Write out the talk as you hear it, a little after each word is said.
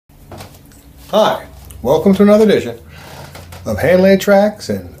Hi, welcome to another edition of Hand-Laid Tracks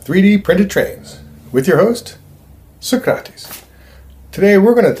and 3D Printed Trains with your host, Socrates. Today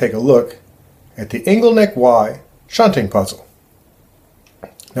we're going to take a look at the Inglenook Wye shunting puzzle.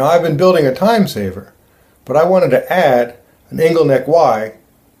 Now I've been building a Timesaver, but I wanted to add an Inglenook Wye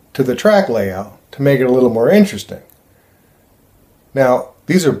to the track layout to make it a little more interesting. Now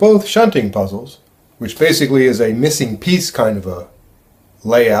these are both shunting puzzles, which basically is a missing piece kind of a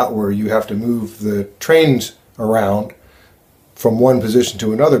layout where you have to move the trains around from one position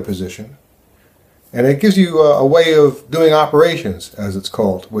to another position, and it gives you a way of doing operations, as it's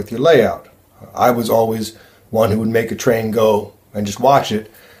called, with your layout. I was always one who would make a train go and just watch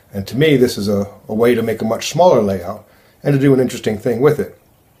it, and to me this is a way to make a much smaller layout and to do an interesting thing with it.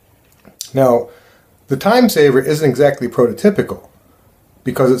 Now the Timesaver isn't exactly prototypical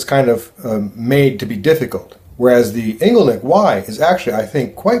because it's kind of made to be difficult. Whereas the Inglenook Wye is actually, I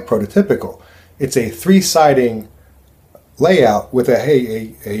think, quite prototypical. It's a three-siding layout with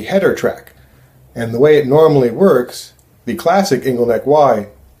a header track. And the way it normally works, the classic Inglenook Wye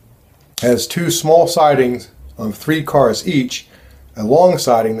has two small sidings of 3 cars each, a long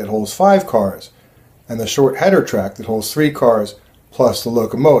siding that holds 5 cars, and the short header track that holds 3 cars plus the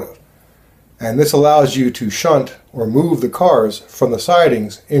locomotive. And this allows you to shunt or move the cars from the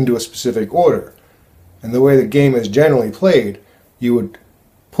sidings into a specific order. And the way the game is generally played, you would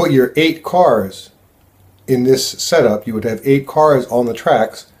put your 8 cars in this setup. You would have 8 cars on the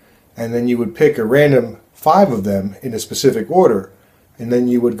tracks, and then you would pick a random 5 of them in a specific order, and then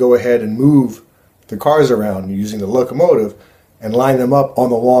you would go ahead and move the cars around using the locomotive and line them up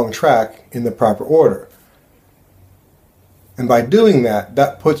on the long track in the proper order. And by doing that,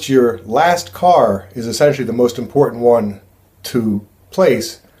 that puts your last car is essentially the most important one to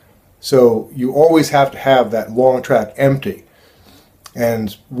place. So you always have to have that long track empty.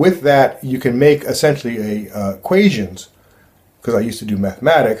 And with that, you can make essentially equations, because I used to do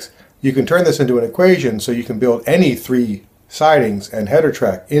mathematics, you can turn this into an equation so you can build any 3 sidings and header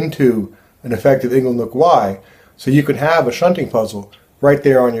track into an effective Inglenook Wye. So you can have a shunting puzzle right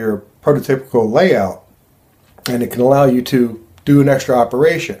there on your prototypical layout, and it can allow you to do an extra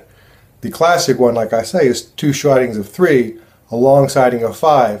operation. The classic one, like I say, is 2 sidings of 3, a long siding of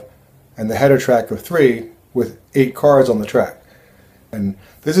 5, and the header track of 3 with 8 cars on the track. And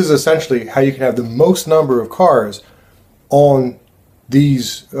this is essentially how you can have the most number of cars on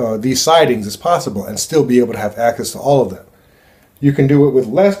these sidings as possible and still be able to have access to all of them. You can do it with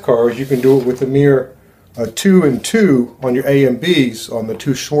less cars. You can do it with a mere 2 and 2 on your A and Bs on the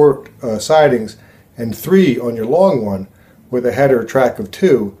 2 short sidings, and 3 on your long one with a header track of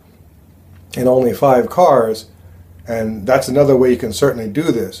 2 and only 5 cars. And that's another way you can certainly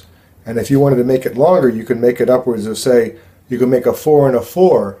do this. And if you wanted to make it longer, you can make it upwards of, say, you can make a 4 and a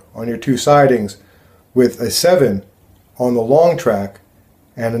 4 on your 2 sidings with a 7 on the long track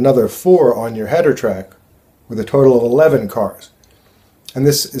and another 4 on your header track with a total of 11 cars. And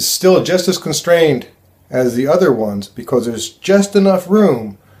this is still just as constrained as the other ones because there's just enough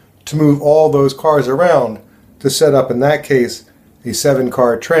room to move all those cars around to set up, in that case, a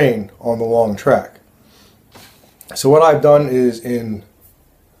 7-car train on the long track. So what I've done is in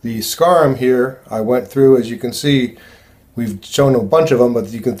the SCARM here, I went through, as you can see, we've shown a bunch of them,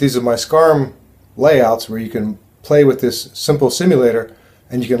 but these are my SCARM layouts where you can play with this simple simulator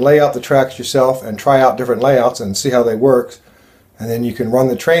and you can lay out the tracks yourself and try out different layouts and see how they work, and then you can run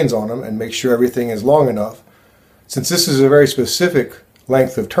the trains on them and make sure everything is long enough. Since this is a very specific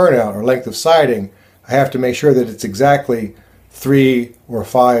length of turnout or length of siding, I have to make sure that it's exactly 3 or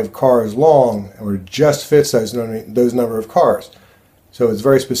 5 cars long or just fits those number of cars. So it's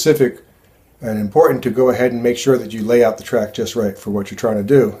very specific and important to go ahead and make sure that you lay out the track just right for what you're trying to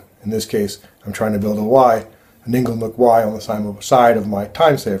do. In this case, I'm trying to build a Y, an Inglenook Wye on the side of my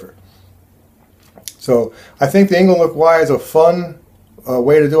Timesaver. So I think the Inglenook Wye is a fun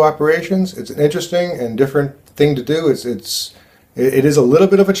way to do operations. It's an interesting and different thing to do. It is a little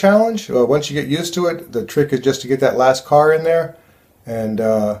bit of a challenge. Once you get used to it, the trick is just to get that last car in there. And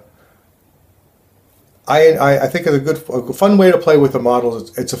I think it's a fun way to play with the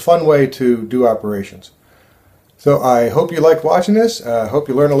models. It's a fun way to do operations. So I hope you liked watching this. I hope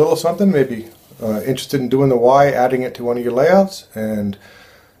you learned a little something, maybe interested in doing the Y, adding it to one of your layouts. And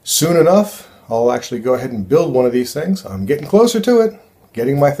soon enough, I'll actually go ahead and build one of these things. I'm getting closer to it,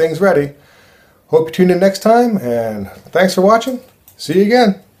 getting my things ready. Hope you tune in next time, and thanks for watching. See you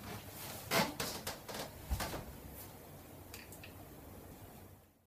again.